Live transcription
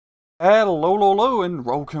Hello, and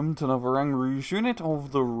welcome to another Rouge unit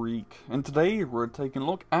of the week. And today we're taking a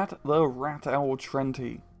look at the Ratel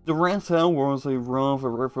 20. The Ratel was a rather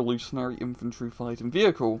revolutionary infantry fighting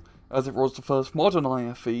vehicle, as it was the first modern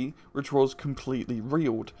IFV which was completely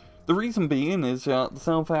wheeled. The reason being is that the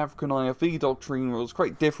South African IFV doctrine was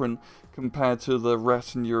quite different compared to the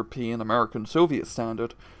Western European, American, Soviet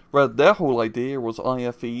standard, where their whole idea was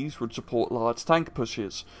IFVs would support large tank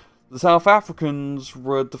pushes. The South Africans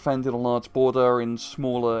were defending a large border in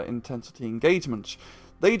smaller intensity engagements.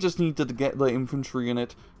 They just needed to get their infantry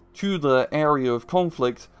unit to the area of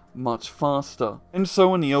conflict much faster. And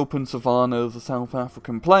so in the open savanna of the South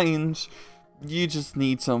African plains, you just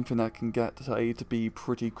need something that can get to A to B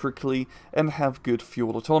pretty quickly and have good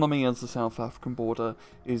fuel autonomy, as the South African border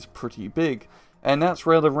is pretty big. And that's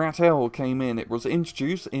where the Ratel came in. It was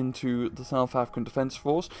introduced into the South African Defence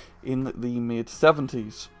Force in the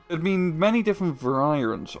mid-70s. There had been many different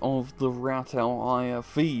variants of the Ratel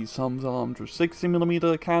IFV, some armed with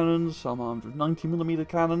 60mm cannons, some armed with 90mm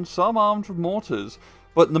cannons, some armed with mortars,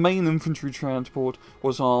 but the main infantry transport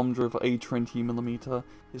was armed with a 20mm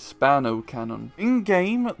Hispano cannon.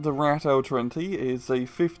 In-game, the Ratel 20 is a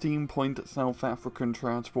 15-point South African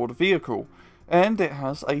transport vehicle, and it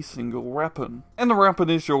has a single weapon. And the weapon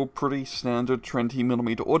is your pretty standard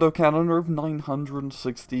 20mm autocannon with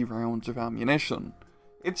 960 rounds of ammunition.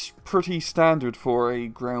 It's pretty standard for a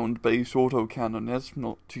ground-based autocannon. There's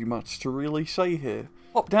not too much to really say here.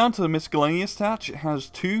 Hop down to the miscellaneous stats. It has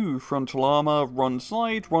 2 frontal armor, 1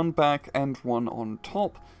 side, 1 back, and 1 on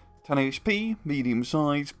top. 10 HP, medium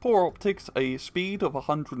size, poor optics, a speed of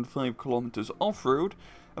 105 km off-road,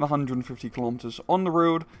 and 150 km on the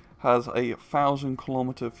road, has a 1000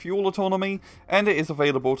 km fuel autonomy, and it is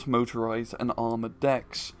available to motorize and armored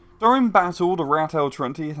decks. During battle, the Ratel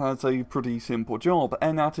 20 has a pretty simple job,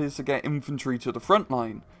 and that is to get infantry to the front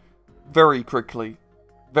line very quickly.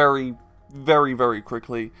 Very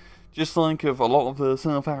quickly. Just like of a lot of the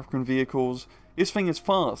South African vehicles, this thing is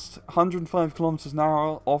fast. 105 km an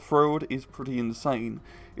hour off-road is pretty insane.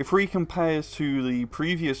 If we compare to the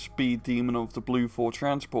previous speed demon of the Blue 4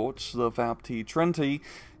 transports, the VAB T20,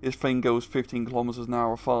 this thing goes 15 km an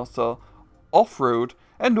hour faster off-road,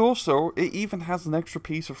 and also it even has an extra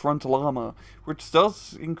piece of frontal armor, which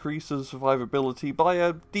does increase the survivability by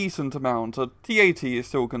a decent amount. A TAT is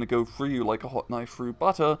still going to go through you like a hot knife through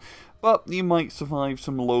butter, but you might survive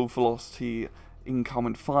some low velocity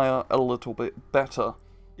incoming fire a little bit better.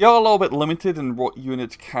 You're a little bit limited in what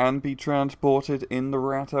units can be transported in the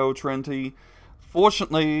Ratel 20.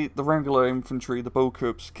 Fortunately, the regular infantry, the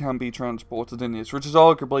Bokups, can be transported in this, which is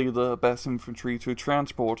arguably the best infantry to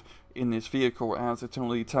transport in this vehicle, as it's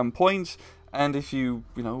only 10 points, and if you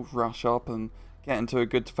rush up and get into a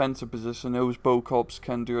good defensive position, those Bokups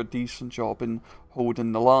can do a decent job in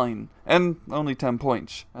holding the line. And only 10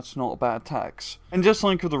 points, that's not a bad tax. And just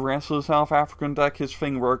like with the rest of the South African deck, his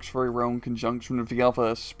thing works very well in conjunction with the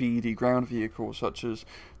other speedy ground vehicles, such as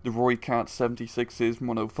the Roycat 76s and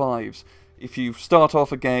 105s. If you start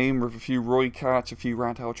off a game with a few Roycats, a few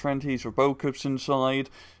Ratel 20s or Bokups inside,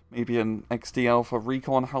 maybe an XD Alpha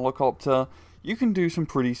recon helicopter, you can do some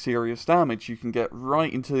pretty serious damage. You can get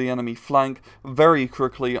right into the enemy flank very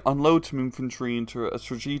quickly, unload some infantry into a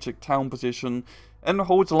strategic town position, and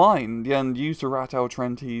hold the line, and use the Ratel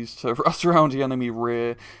 20s to rush around the enemy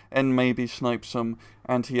rear, and maybe snipe some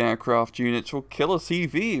anti-aircraft units, or kill a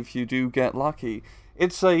CV if you do get lucky.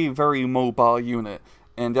 It's a very mobile unit,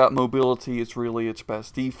 and that mobility is really its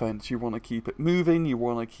best defense. You want to keep it moving, you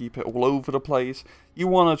want to keep it all over the place, you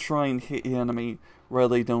want to try and hit the enemy where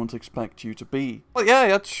they don't expect you to be. But yeah,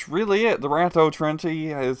 that's really it. The Ratel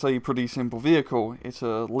 20 is a pretty simple vehicle. It's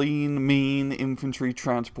a lean, mean infantry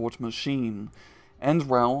transport machine. And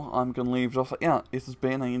well, I'm going to leave it off at that. This has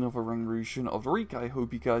been another Rouge unit of the week. I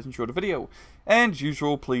hope you guys enjoyed the video. And as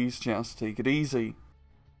usual, please just take it easy.